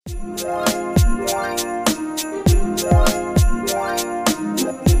Hey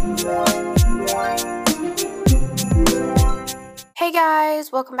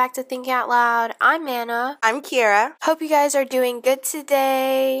guys, welcome back to Thinking Out Loud. I'm Anna. I'm Kiera. Hope you guys are doing good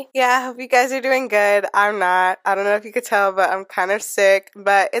today. Yeah, I hope you guys are doing good. I'm not. I don't know if you could tell, but I'm kind of sick,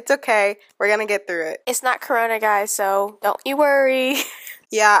 but it's okay. We're gonna get through it. It's not Corona, guys, so don't you worry.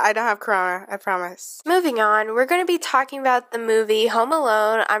 Yeah, I don't have Corona, I promise. Moving on, we're going to be talking about the movie Home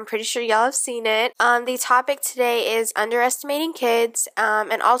Alone. I'm pretty sure y'all have seen it. The topic today is underestimating kids,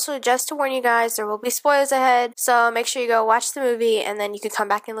 and also just to warn you guys, there will be spoilers ahead, so make sure you go watch the movie, and then you can come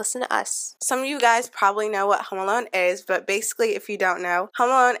back and listen to us. Some of you guys probably know what Home Alone is, but basically, if you don't know, Home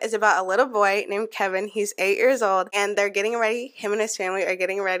Alone is about a little boy named Kevin. He's 8 years old, and they're getting ready, him and his family are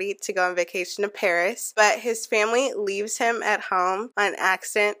getting ready to go on vacation to Paris, but his family leaves him at home on accident.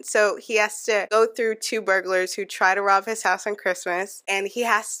 So he has to go through 2 burglars who try to rob his house on Christmas, and he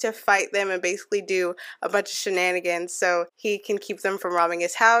has to fight them and basically do a bunch of shenanigans so he can keep them from robbing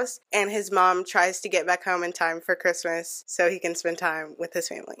his house, and his mom tries to get back home in time for Christmas so he can spend time with his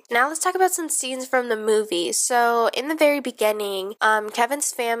family. Now let's talk about some scenes from the movie. So in the very beginning,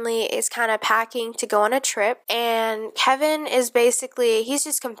 Kevin's family is kind of packing to go on a trip, and Kevin is basically, he's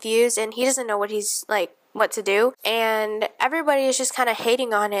just confused and he doesn't know what to do, and everybody is just kind of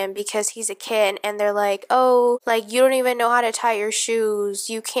hating on him because he's a kid, and they're like, oh, like, you don't even know how to tie your shoes,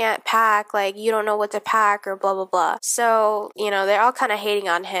 you can't pack, like, you don't know what to pack, or blah blah blah. So, you know, they're all kind of hating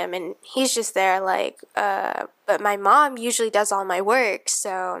on him, and he's just there like, but my mom usually does all my work,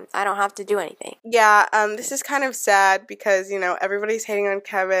 so I don't have to do anything. Yeah, this is kind of sad because, you know, everybody's hating on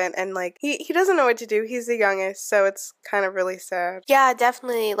Kevin, and, like, he doesn't know what to do. He's the youngest, so it's kind of really sad. Yeah,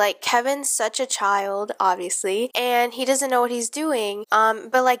 definitely. Like, Kevin's such a child, obviously, and he doesn't know what he's doing,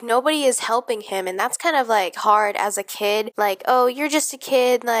 but, like, nobody is helping him, and that's kind of, like, hard as a kid. Like, oh, you're just a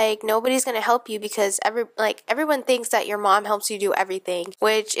kid, like, nobody's gonna help you because everyone thinks that your mom helps you do everything,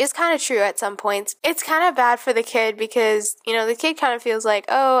 which is kind of true at some points. It's kind of bad for the kid because, you know, the kid kind of feels like,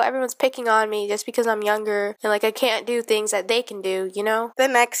 oh, everyone's picking on me just because I'm younger, and, like, I can't do things that they can do, you know? The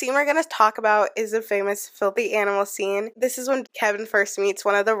next scene we're going to talk about is the famous filthy animal scene. This is when Kevin first meets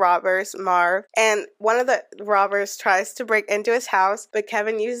one of the robbers, Marv, and one of the robbers tries to break into his house, but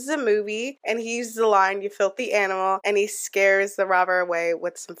Kevin uses a movie, and he uses the line, "You filthy animal," and he scares the robber away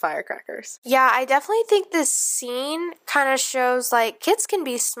with some firecrackers. Yeah, I definitely think this scene kind of shows, like, kids can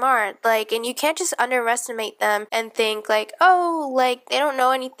be smart, like, and you can't just underestimate them and think, like, oh, like, they don't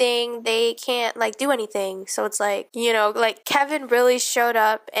know anything, they can't, like, do anything. So it's like, you know, like, Kevin really showed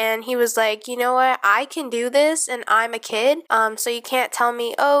up, and he was like, you know what, I can do this, and I'm a kid, so you can't tell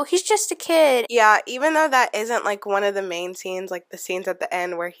me, oh, he's just a kid. Yeah, even though that isn't, like, one of the main scenes, like, the scenes at the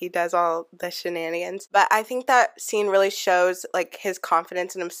end where he does all the shenanigans, but I think that scene really shows, like, his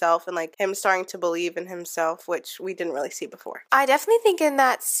confidence in himself and, like, him starting to believe in himself, which we didn't really see before. I definitely think in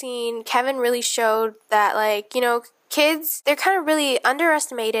that scene, Kevin really showed that, like, you know, kids, they're kind of really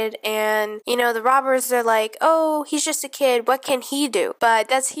underestimated, and, you know, the robbers are like, oh, he's just a kid, what can he do? But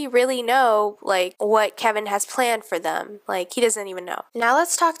does he really know, like, what Kevin has planned for them? Like, he doesn't even know. Now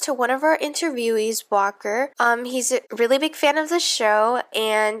let's talk to one of our interviewees, Walker. He's a really big fan of the show,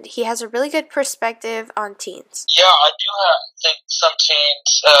 and he has a really good perspective on teens. Yeah, I do think some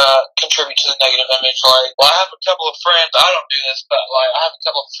teens contribute to the negative image. Like, well, I have a couple of friends, I don't do this, but, like, I have a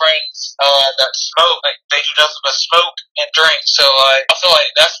couple of friends that smoke. Like, they do nothing but smoke and drink. So, like, I feel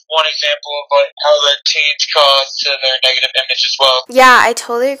like that's one example of, like, how the teens cause to their negative image as well. Yeah, I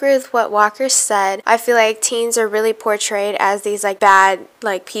totally agree with what Walker said. I feel like teens are really portrayed as these, like, bad,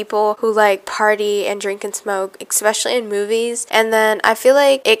 like, people who, like, party and drink and smoke, especially in movies. And then I feel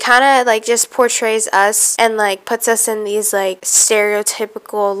like it kind of, like, just portrays us and, like, puts us in these, like,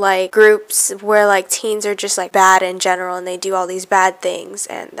 stereotypical, like, groups where, like, teens are just, like, bad in general and they do all these bad things.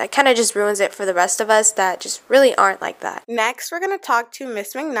 And that kind of just ruins it for the rest of us that just really aren't like that. Next, we're going to talk to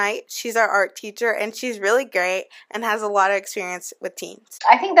Miss McKnight. She's our art teacher, and she's really great and has a lot of experience with teens.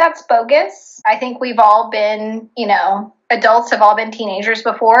 I think that's bogus. I think we've all been, you know, adults have all been teenagers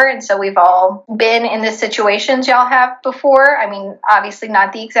before, and so we've all been in the situations y'all have before. I mean, obviously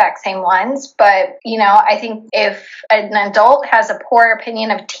not the exact same ones, but, you know, I think if an adult has a poor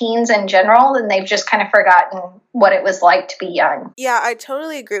opinion of teens in general, then they've just kind of forgotten what it was like to be young. Yeah, I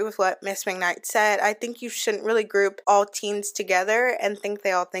totally agree with what Miss McKnight said. I think you shouldn't really group all teens together and think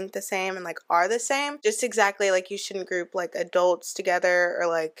they all think the same and, like, are the same. Just exactly like you shouldn't group, like, adults together or,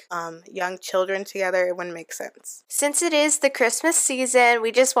 like, young children together. It wouldn't make sense. Since it is the Christmas season,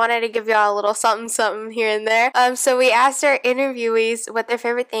 we just wanted to give y'all a little something here and there. So we asked our interviewees what their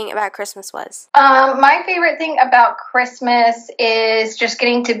favorite thing about Christmas was. My favorite thing about Christmas is just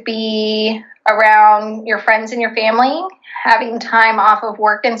getting to be around your friends and your family, having time off of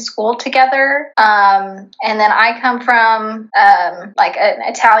work and school together. And then I come from like an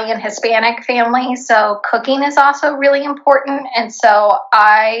Italian Hispanic family, so cooking is also really important. And so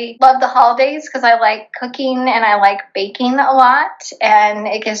I love the holidays because I like cooking and I like baking a lot, and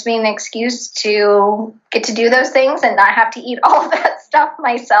it gives me an excuse to get to do those things and not have to eat all of that stuff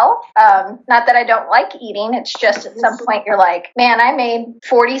myself. Not that I don't like eating, it's just at some point you're like, man, I made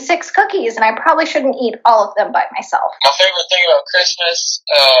 46 cookies and I probably shouldn't eat all of them by myself. My favorite thing about Christmas,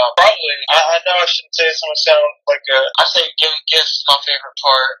 probably, I know I shouldn't say this, I'm gonna sound like I say giving gifts is my favorite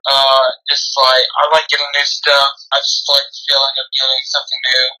part. Just like, I like getting new stuff. I just like the feeling of getting something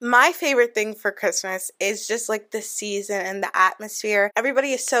new. My favorite thing for Christmas is just like the season and the atmosphere.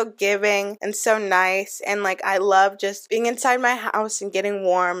 Everybody is so giving and so nice, and like I love just being inside my house and getting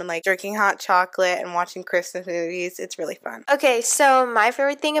warm and like drinking hot chocolate and watching Christmas movies. It's really fun. Okay, so my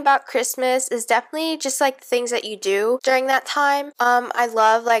favorite thing about Christmas is definitely just like the things that you do during that time. I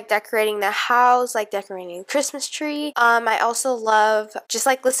love like decorating the house, like decorating the Christmas tree. I also love just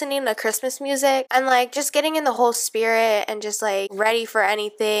like listening to Christmas music and like just getting in the whole spirit and just like ready for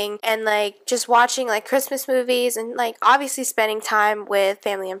anything, and like just watching like Christmas movies and like obviously spending time with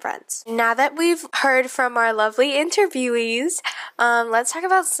family and friends. Now that we've heard from our lovely interviewees, let's talk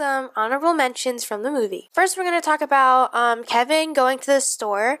about some honorable mentions from the movie. First, we're going to talk about Kevin going to the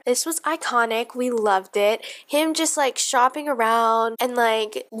store. This was iconic. We loved it. Him just like shopping around and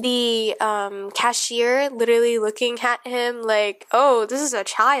like the cashier literally looking at him like, oh, this is a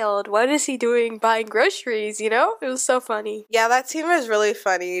child. What is he doing buying groceries? You know? It was so funny. Yeah, that scene was really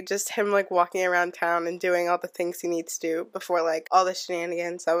funny. Just him like walking around town and doing all the things he needs to do before like all the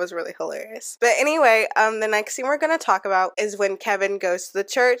shenanigans. That was really hilarious. But anyway, the next scene we're going to talk about is when Kevin goes to the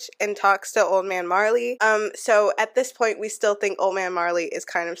church and talks to Old Man Marley. So at this point, we still think Old Man Marley is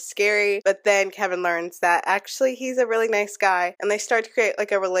kind of scary, but then Kevin learns that actually he's a really nice guy, and they start to create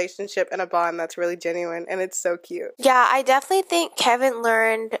like a relationship and a bond that's really genuine, and it's so cute. Yeah, I definitely think Kevin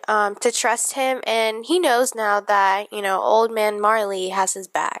learned to trust him, and he knows now that, you know, Old Man Marley has his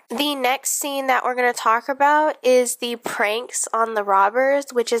back. The next scene that we're going to talk about is the pranks on the robbers,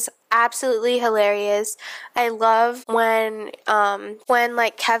 which is absolutely hilarious. I love when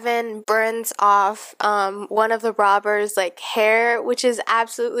like Kevin burns off one of the robbers like hair, which is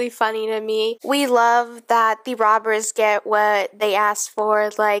absolutely funny to me. We love that the robbers get what they asked for.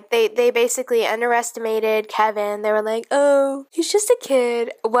 Like they basically underestimated Kevin. They were like, oh, he's just a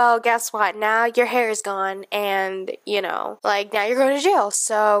kid. Well, guess what? Now your hair is gone, and you know, like now you're going to jail.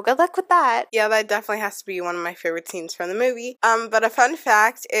 So good luck with that. Yeah, that definitely has to be one of my favorite scenes from the movie. But a fun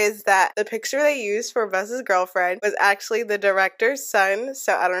fact is that the picture they used for Buzz's girlfriend was actually the director's son.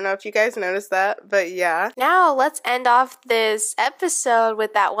 So I don't know if you guys noticed that, but yeah. Now let's end off this episode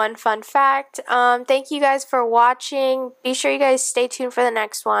with that one fun fact. Thank you guys for watching. Be sure you guys stay tuned for the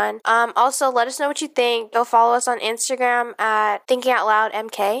next one. Also, let us know what you think. Go follow us on Instagram at Thinking Out Loud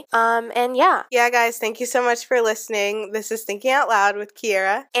MK. And yeah. Yeah, guys, thank you so much for listening. This is Thinking Out Loud with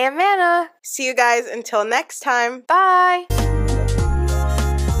Kiera And Manna. See you guys until next time. Bye.